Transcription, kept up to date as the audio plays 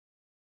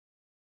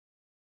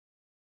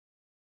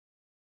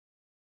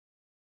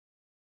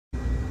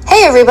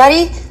Hey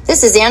everybody,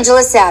 this is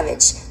Angela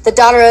Savage, the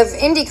daughter of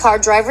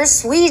IndyCar driver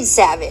Swede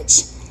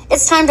Savage.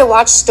 It's time to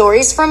watch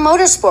Stories from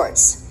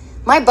Motorsports.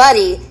 My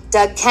buddy,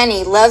 Doug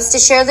Kenny, loves to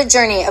share the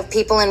journey of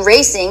people in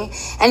racing,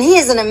 and he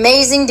is an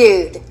amazing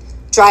dude.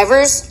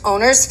 Drivers,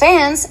 owners,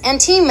 fans,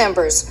 and team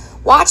members,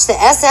 watch the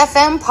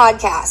SFM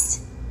podcast.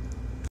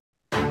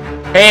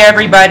 Hey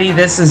everybody,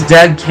 this is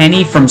Doug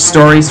Kenny from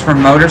Stories from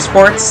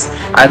Motorsports.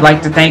 I'd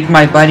like to thank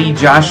my buddy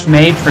Josh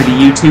Mabe for the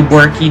YouTube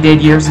work he did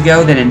years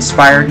ago that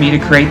inspired me to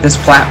create this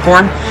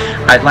platform.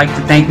 I'd like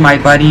to thank my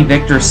buddy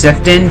Victor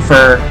Sifton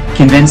for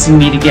convincing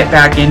me to get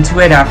back into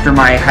it after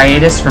my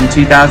hiatus from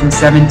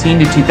 2017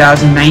 to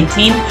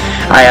 2019.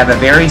 I have a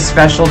very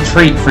special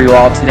treat for you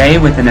all today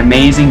with an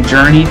amazing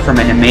journey from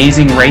an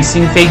amazing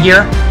racing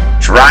figure.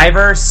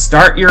 Driver,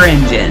 start your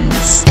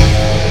engines.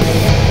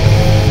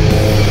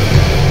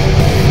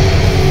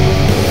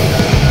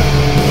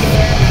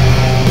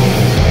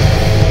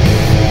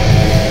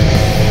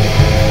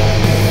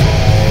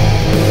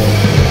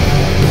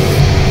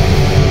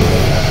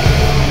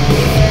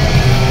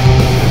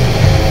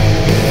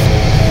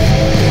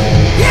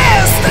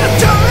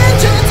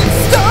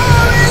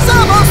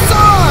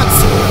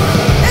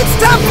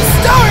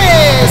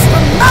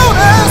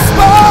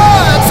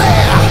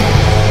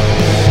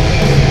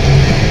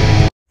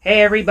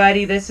 Hey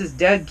everybody, this is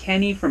Doug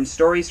Kenny from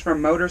Stories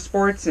from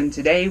Motorsports, and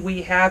today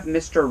we have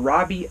Mr.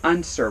 Robby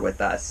Unser with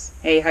us.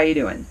 Hey, how you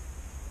doing?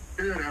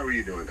 Good, how are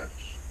you doing, Doug?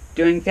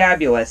 Doing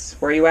fabulous.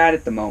 Where are you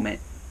at the moment?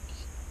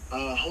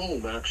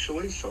 Home,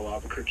 actually, so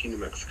Albuquerque, New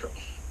Mexico.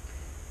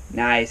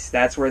 Nice,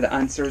 that's where the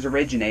Unsers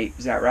originate,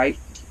 is that right?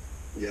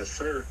 Yes,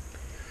 sir.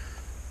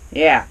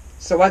 Yeah,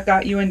 so what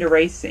got you into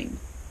racing?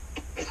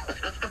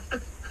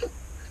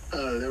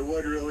 There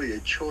wasn't really a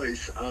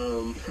choice.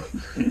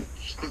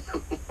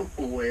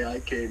 The way I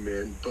came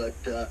in, but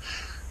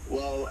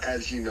well,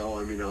 as you know,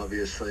 I mean,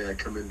 obviously I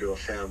come into a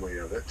family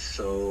of it,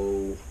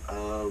 so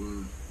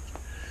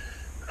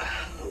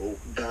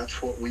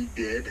that's what we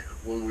did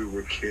when we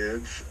were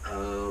kids.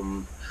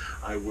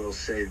 I will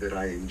say that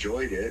I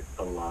enjoyed it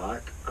a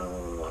lot,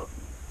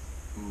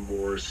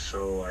 more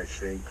so I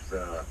think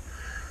the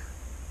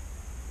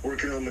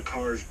working on the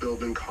cars,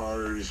 building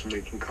cars,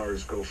 making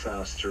cars go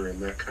faster and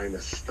that kind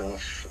of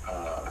stuff.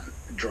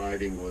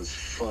 Driving was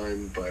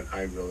fun, but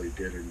I really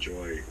did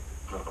enjoy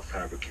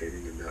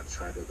fabricating in that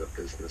side of the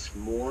business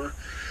more.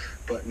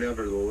 But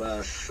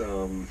nevertheless,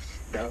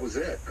 that was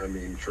it. I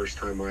mean, first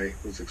time I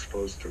was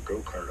exposed to a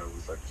go-kart, I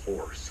was like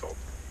 4, so.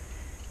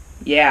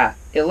 Yeah,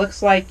 it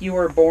looks like you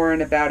were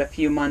born about a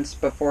few months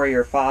before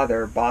your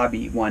father,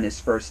 Bobby, won his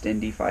first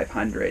Indy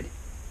 500.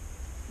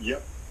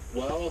 Yep.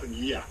 Well,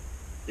 yeah.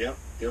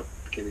 Yep,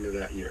 beginning of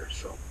that year,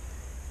 so.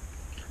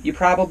 You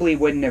probably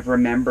wouldn't have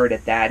remembered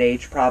at that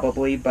age,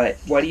 probably, but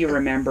what do you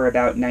remember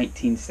about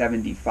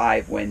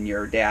 1975 when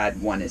your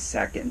dad won his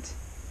second?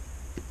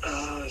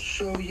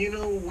 So, you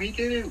know, we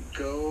didn't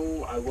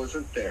go, I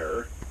wasn't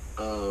there,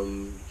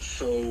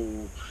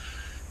 so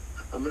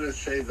I'm going to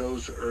say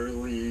those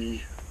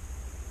early,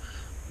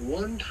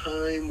 one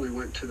time we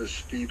went to the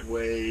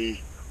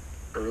Speedway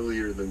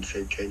earlier than,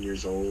 say, 10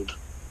 years old,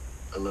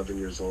 11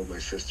 years old, my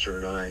sister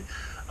and I.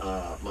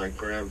 My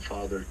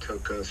grandfather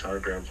took us, our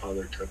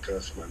grandfather took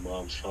us, my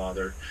mom's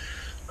father,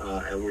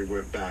 and we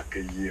went back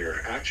a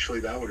year. Actually,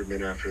 that would have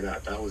been after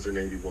that. That was in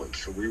 81,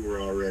 so we were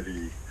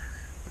already,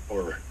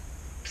 or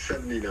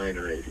 79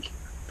 or 80.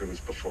 It was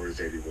before his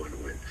 81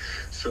 win.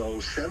 So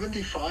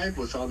 75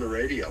 was on the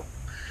radio.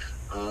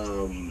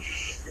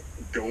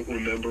 Don't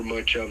remember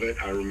much of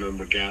it. I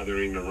remember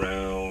gathering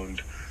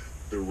around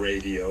the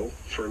radio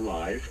for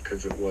live,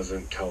 because it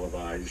wasn't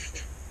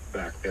televised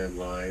back then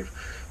live.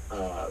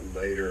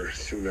 Later,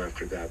 soon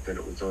after that, then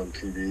it was on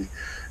TV,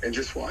 and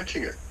just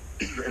watching it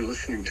and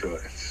listening to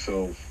it.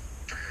 So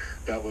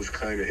that was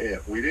kind of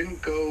it. We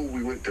didn't go,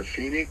 we went to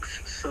Phoenix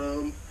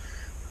some.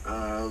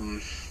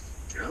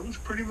 That was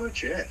pretty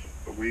much it.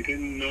 We did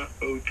not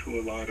go to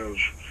a lot of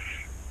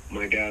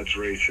my dad's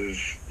races,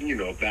 you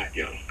know, that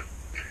young,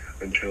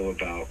 until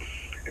about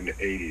in the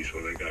 80s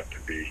when I got to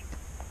be,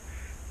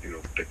 you know,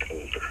 a bit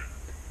older.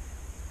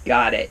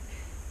 Got it.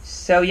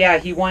 So yeah,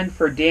 he won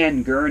for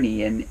Dan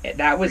Gurney, and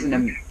that was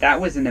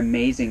an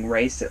amazing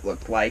race. It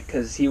looked like,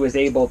 because he was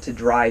able to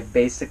drive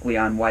basically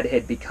on what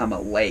had become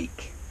a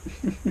lake.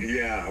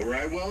 Yeah,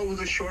 right. Well, it was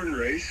a shortened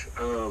race.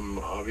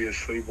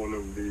 Obviously, one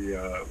of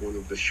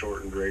the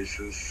shortened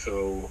races.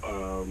 So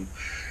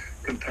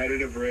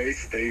competitive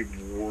race. They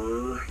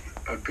were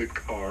a good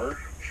car,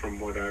 from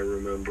what I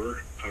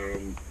remember.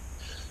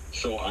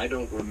 So I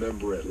don't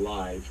remember it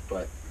live,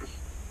 but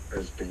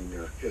as being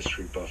a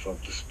history buff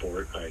of the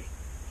sport, I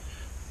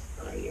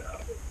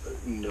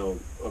know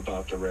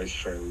about the race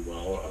fairly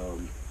well.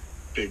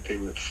 Big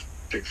thing that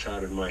sticks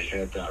out in my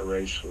head that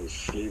race was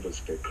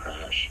Sneva's big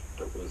crash.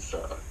 That was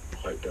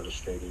quite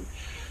devastating.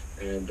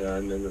 And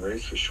then the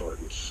race was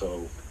shortened,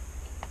 so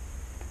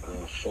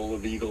full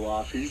of eagle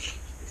offies.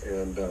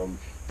 And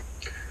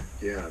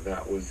yeah,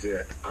 that was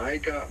it. I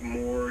got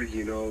more,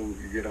 you know,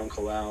 you get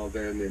Uncle Al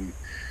then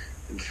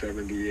in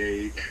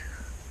 78.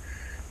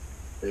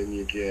 Then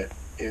you get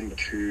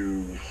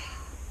into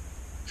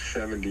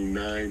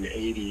 79,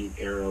 80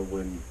 era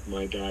when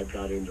my dad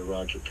got into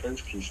Roger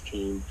Penske's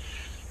team,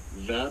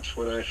 that's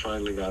when I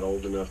finally got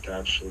old enough to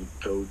actually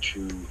go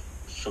to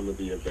some of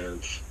the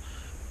events.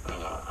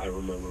 I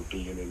remember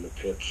being in the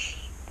pits,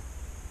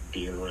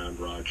 being around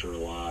Roger a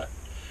lot,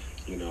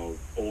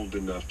 old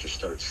enough to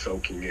start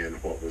soaking in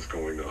what was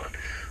going on.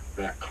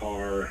 That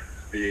car,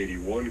 the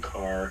 81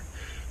 car,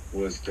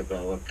 was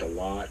developed a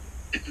lot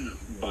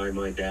by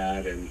my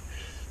dad and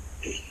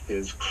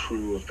his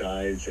crew of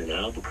guys in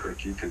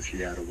Albuquerque, because he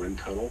had a wind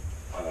tunnel,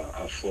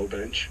 a flow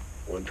bench,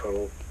 wind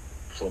tunnel,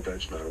 flow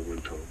bench, not a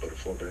wind tunnel, but a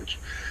flow bench.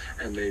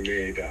 And they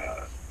made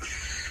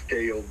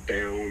scaled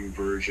down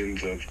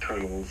versions of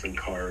tunnels and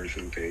cars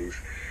and things.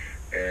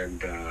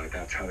 And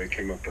that's how they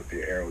came up with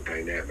the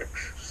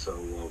aerodynamics. So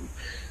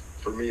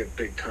for me, a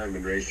big time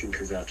in racing,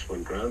 because that's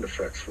when ground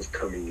effects was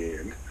coming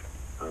in,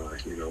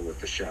 with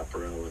the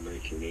Chaparral in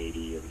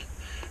 1980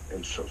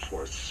 and so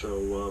forth. So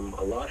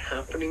a lot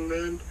happening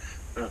then.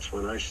 That's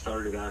when I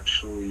started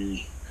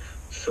actually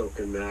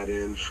soaking that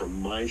in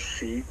from my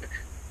seat.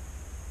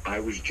 I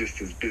was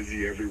just as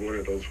busy every one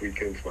of those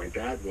weekends my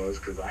dad was,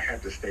 because I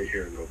had to stay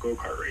here and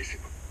go-kart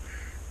racing.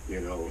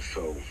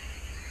 So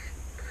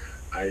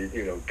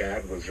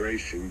Dad was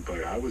racing,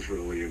 but I was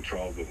really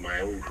enthralled with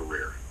my own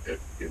career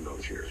in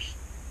those years.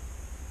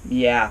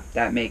 Yeah,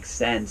 that makes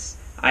sense.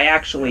 I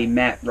actually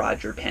met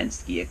Roger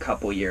Penske a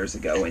couple years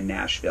ago in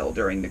Nashville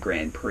during the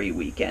Grand Prix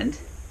weekend.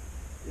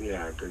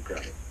 Yeah, good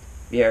guy.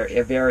 Yeah,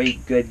 a very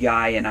good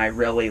guy, and I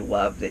really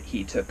love that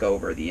he took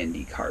over the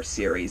IndyCar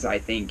series.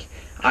 I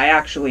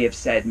actually have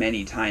said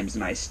many times,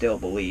 and I still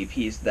believe,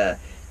 he's the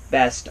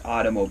best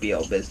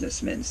automobile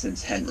businessman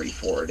since Henry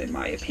Ford, in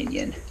my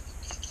opinion.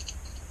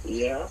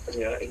 Yeah,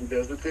 he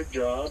does a good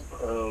job.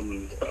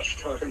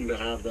 Tough time to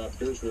have that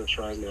business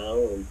right now,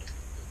 and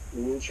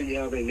we'll see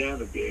how they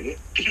navigate it.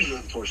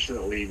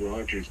 Unfortunately,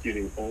 Roger's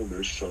getting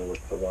older, so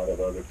a lot of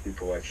other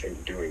people, I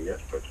think, doing it,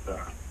 but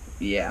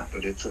yeah.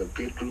 But it's a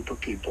good group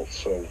of people,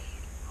 so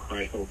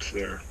high hopes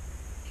there.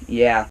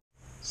 Yeah.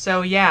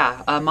 So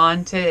yeah,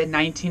 on to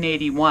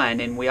 1981,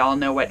 and we all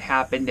know what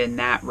happened in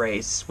that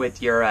race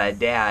with your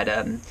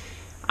dad.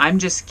 I'm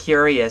just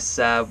curious,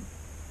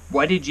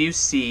 what did you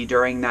see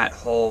during that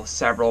whole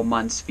several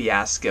months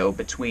fiasco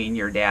between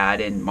your dad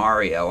and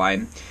Mario?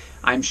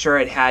 I'm sure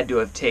it had to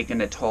have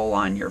taken a toll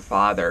on your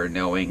father,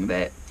 knowing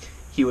that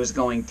he was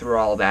going through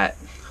all that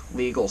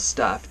legal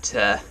stuff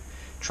to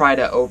try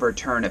to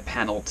overturn a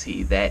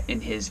penalty that,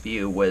 in his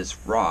view, was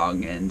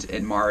wrong and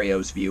in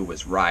Mario's view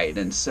was right.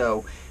 And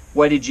so,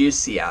 what did you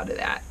see out of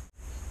that?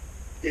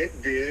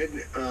 It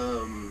did.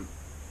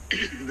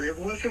 It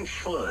wasn't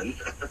fun.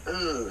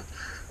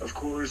 Of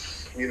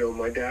course,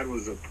 my dad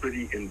was a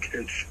pretty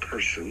intense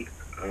person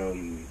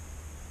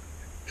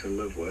to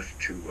live with,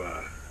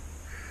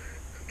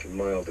 the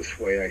mildest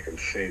way I can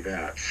say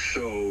that.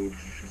 So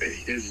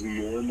his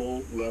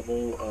normal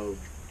level of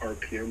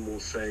RPM, we'll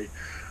say,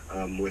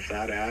 with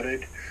that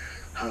added,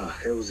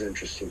 it was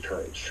interesting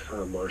times.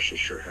 Marcia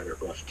sure had it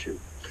rough too.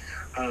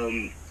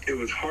 It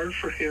was hard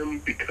for him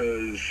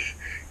because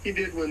he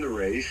did win the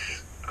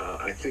race.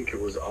 I think it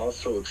was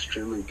also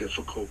extremely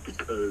difficult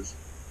because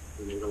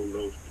I don't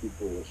know if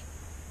people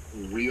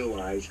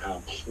realize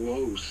how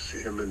close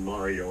him and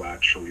Mario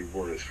actually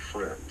were as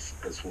friends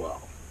as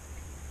well.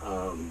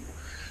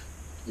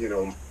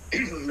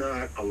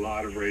 Not a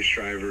lot of race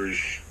drivers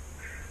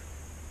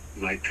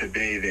like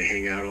today, they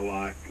hang out a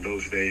lot.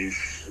 Those days,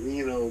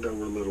 there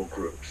were little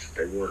groups.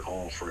 They weren't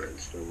all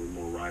friends. There were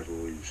more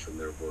rivalries than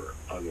there were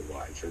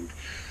otherwise. And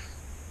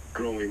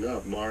growing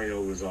up,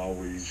 Mario was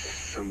always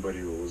somebody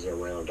who was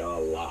around a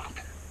lot.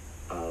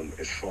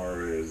 As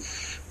far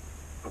as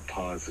a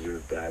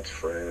positive dad's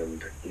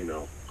friend,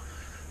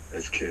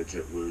 as kids,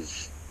 it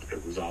was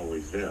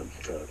always them.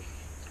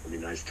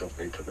 I still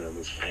think of them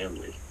as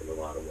family in a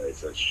lot of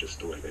ways. That's just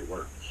the way they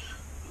were.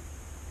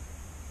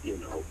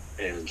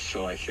 And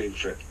so I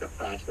think that the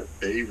fact that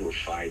they were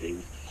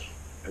fighting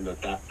and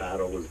that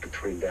battle was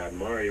between Dad and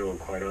Mario, and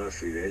quite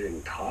honestly, they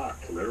didn't talk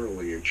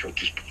literally until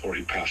just before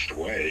he passed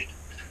away.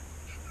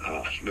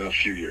 A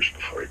few years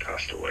before he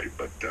passed away.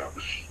 But, that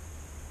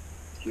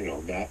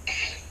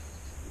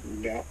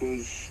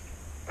was,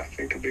 I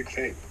think, a big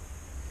thing.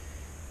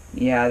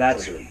 Yeah,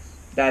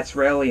 that's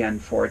really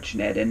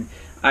unfortunate. And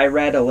I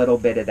read a little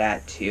bit of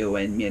that too,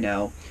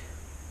 and,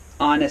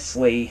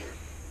 honestly,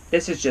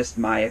 this is just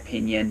my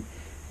opinion.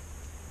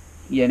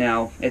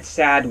 It's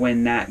sad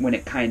when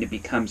it kind of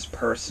becomes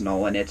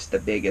personal and it's the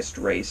biggest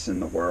race in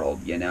the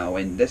world,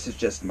 and this is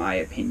just my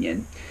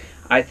opinion.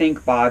 I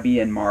think Bobby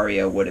and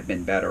Mario would have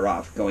been better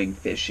off going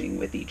fishing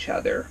with each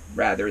other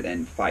rather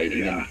than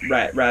fighting,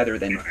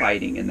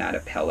 fighting in that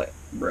appellate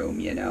room,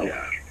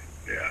 Yeah.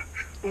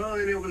 Well,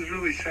 and it was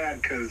really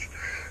sad because,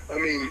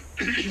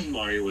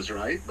 Mario was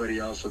right, but he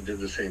also did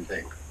the same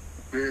thing.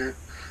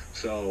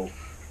 So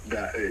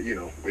that,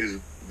 is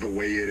the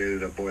way it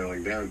ended up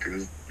boiling down to,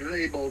 is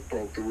they both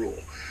broke the rule.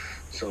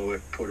 So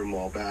it put them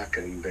all back,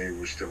 and they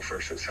were still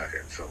first and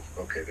second. So,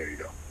 okay, there you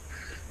go.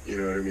 You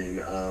know what I mean?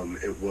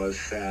 It was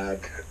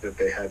sad that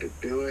they had to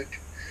do it.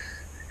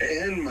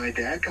 And my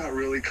dad got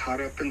really caught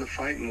up in the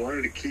fight and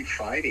wanted to keep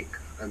fighting.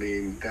 I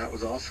mean, that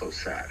was also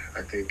sad.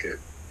 I think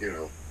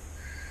there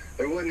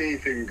wasn't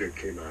anything good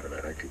came out of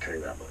it, I can tell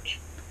you that much.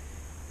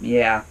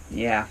 Yeah,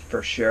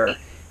 for sure.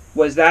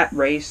 Was that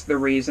race the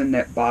reason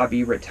that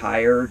Bobby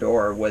retired,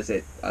 or was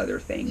it other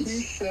things?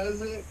 He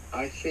says it.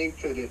 I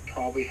think that it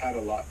probably had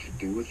a lot to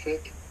do with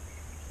it.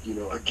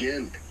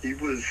 Again, he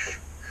was...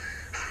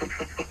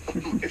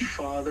 my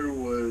father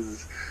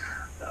was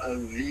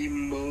the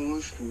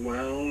most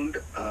wound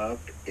up,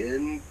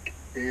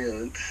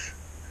 intense,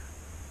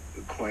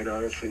 quite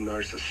honestly,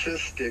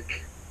 narcissistic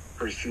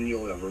person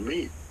you'll ever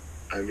meet.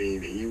 I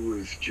mean, he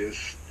was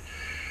just...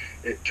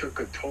 It took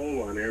a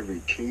toll on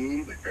every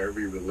team,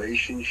 every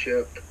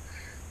relationship,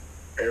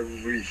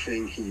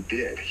 everything he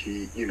did.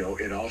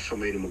 It also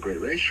made him a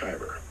great race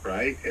driver,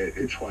 right?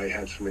 It's why he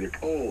had so many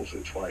poles.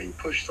 It's why he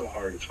pushed so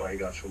hard. It's why he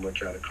got so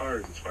much out of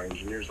cars. It's why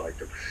engineers liked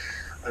him.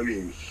 I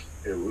mean,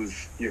 it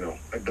was,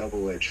 a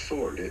double-edged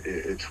sword.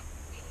 It's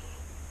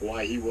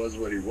why he was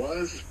what he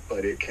was,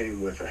 but it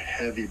came with a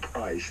heavy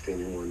price to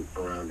anyone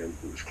around him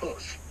who was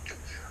close,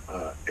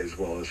 as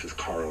well as his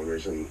car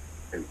owners and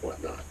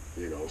whatnot,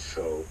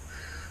 So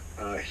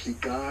he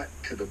got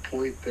to the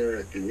point there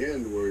at the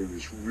end where he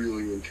was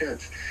really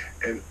intense.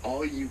 And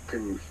all you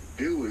can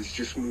do is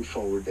just move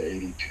forward to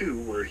 82,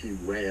 where he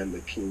ran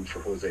the team for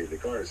Jose de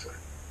Garza.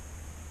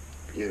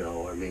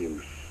 I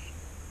mean,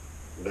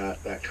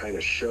 that kind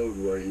of showed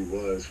where he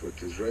was with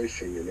his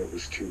racing, and it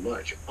was too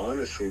much.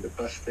 Honestly, the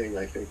best thing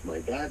I think my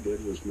dad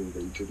did was move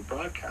into the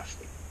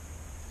broadcasting,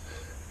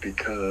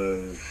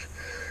 because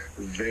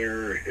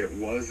there it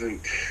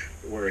wasn't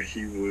where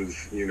he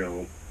was,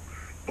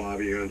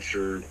 Bobby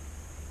Unser,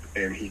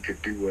 and he could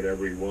do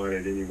whatever he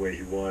wanted any way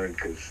he wanted,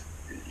 because,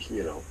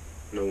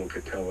 no one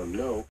could tell him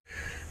no.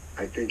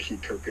 I think he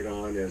took it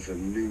on as a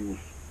new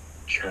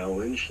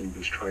challenge. He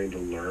was trying to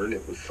learn.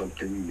 It was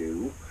something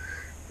new.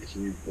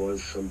 He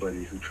was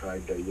somebody who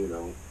tried to,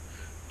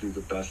 do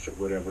the best at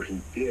whatever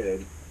he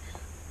did.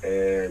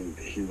 And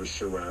he was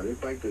surrounded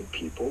by good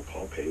people,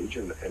 Paul Page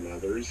and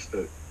others,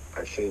 that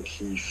I think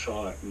he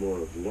saw it more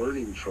of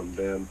learning from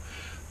them.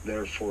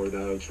 Therefore,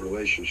 those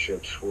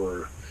relationships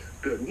were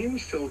good. And he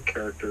was still a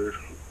character,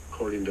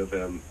 according to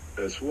them,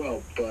 as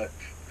well. But,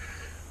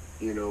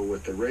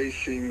 with the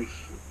racing,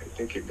 I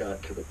think it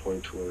got to the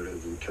point where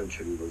his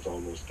intensity was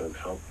almost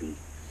unhealthy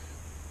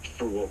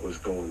for what was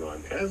going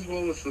on, as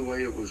well as the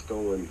way it was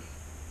going,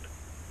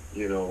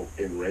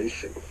 in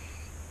racing.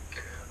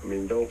 I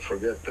mean, don't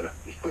forget that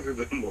one of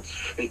the most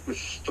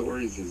famous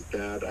stories is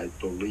Dad, I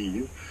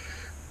believe,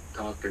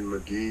 talking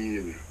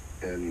McGee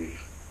and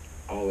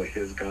all of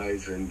his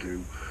guys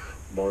into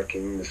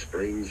marking the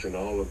springs and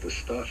all of the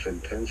stuff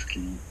in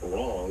Penske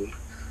wrong,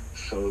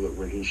 so that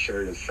when he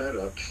shared his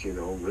setups,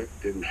 Rick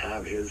didn't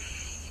have his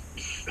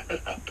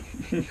setup.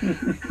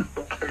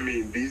 I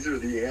mean, these are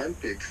the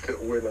antics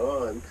that went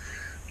on.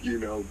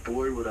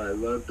 Boy, would I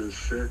love to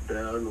sit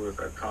down with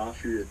a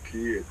coffee, a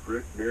tea at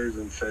Rick Mears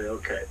and say,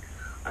 okay,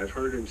 I've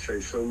heard him say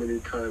so many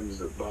times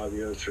that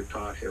Bobby Unser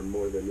taught him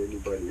more than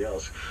anybody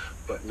else,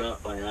 but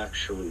not by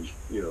actually,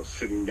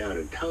 sitting down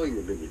and telling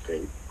him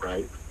anything,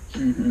 right?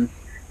 Mm-hmm.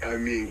 I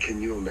mean,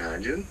 can you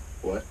imagine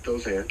what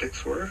those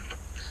antics were?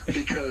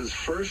 Because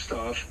first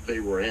off, they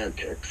were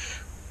antics.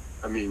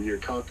 I mean, you're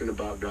talking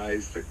about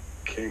guys that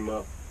came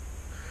up,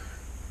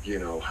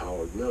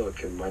 Howard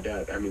Millick and my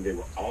dad. I mean, they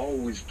were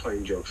always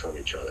playing jokes on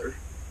each other.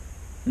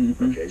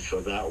 Mm-hmm. Okay,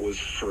 so that was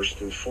first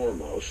and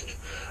foremost.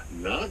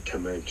 Not to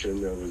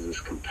mention there was this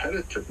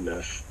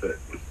competitiveness that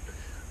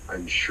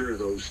I'm sure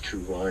those two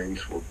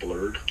lines were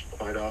blurred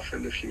quite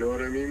often, if you know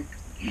what I mean.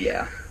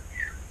 Yeah.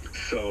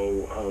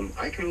 So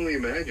I can only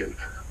imagine.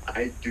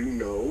 I do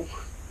know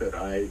that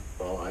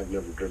I've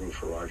never driven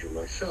for Roger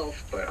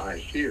myself, but I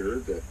hear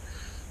that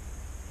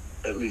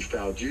at least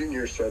Al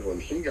Jr. said when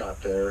he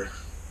got there,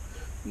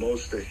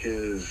 most of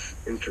his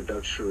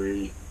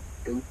introduction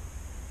to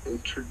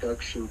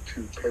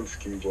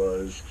Penske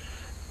was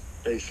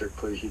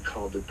basically, he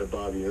called it the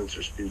Bobby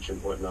Unser speech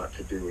and what not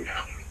to do and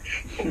how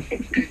we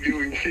won't be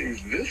doing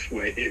things this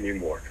way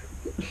anymore.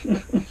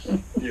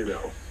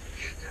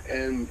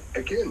 And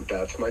again,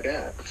 that's my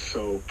dad.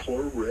 So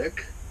poor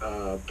Rick,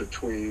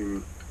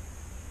 between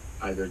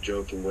either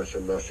joking with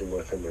him, messing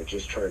with him, or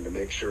just trying to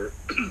make sure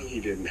he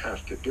didn't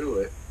have to do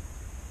it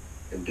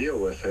and deal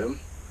with him,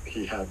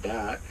 he had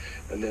that.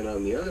 And then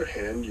on the other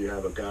hand, you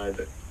have a guy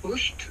that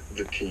pushed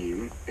the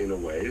team in a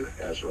way,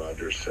 as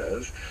Roger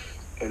says,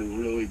 and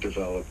really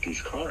developed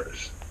these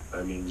cars.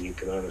 I mean, you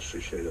can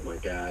honestly say that my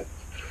dad,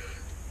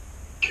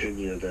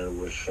 tenure there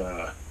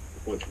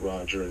with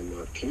Roger and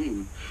the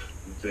team,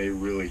 they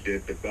really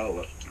did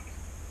develop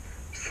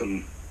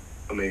some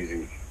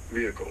amazing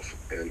vehicles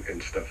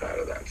and stuff out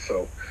of that.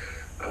 So,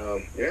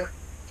 yeah,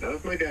 that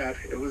was my dad.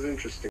 It was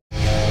interesting.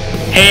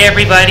 Hey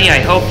everybody, I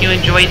hope you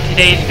enjoyed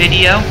today's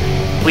video.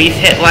 Please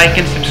hit like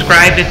and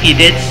subscribe if you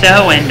did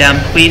so, and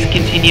please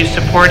continue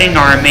supporting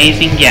our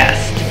amazing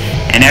guest.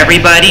 And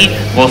everybody,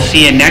 we'll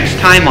see you next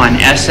time on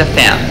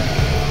SFM.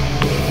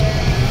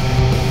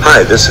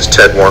 Hi, this is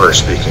Ted Warner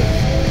speaking.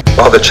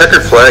 While the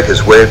checkered flag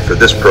is waved for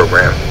this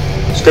program,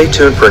 stay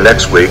tuned for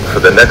next week for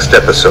the next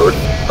episode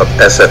of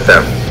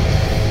SFM.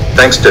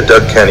 Thanks to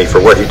Doug Kenny for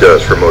what he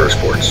does for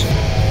motorsports.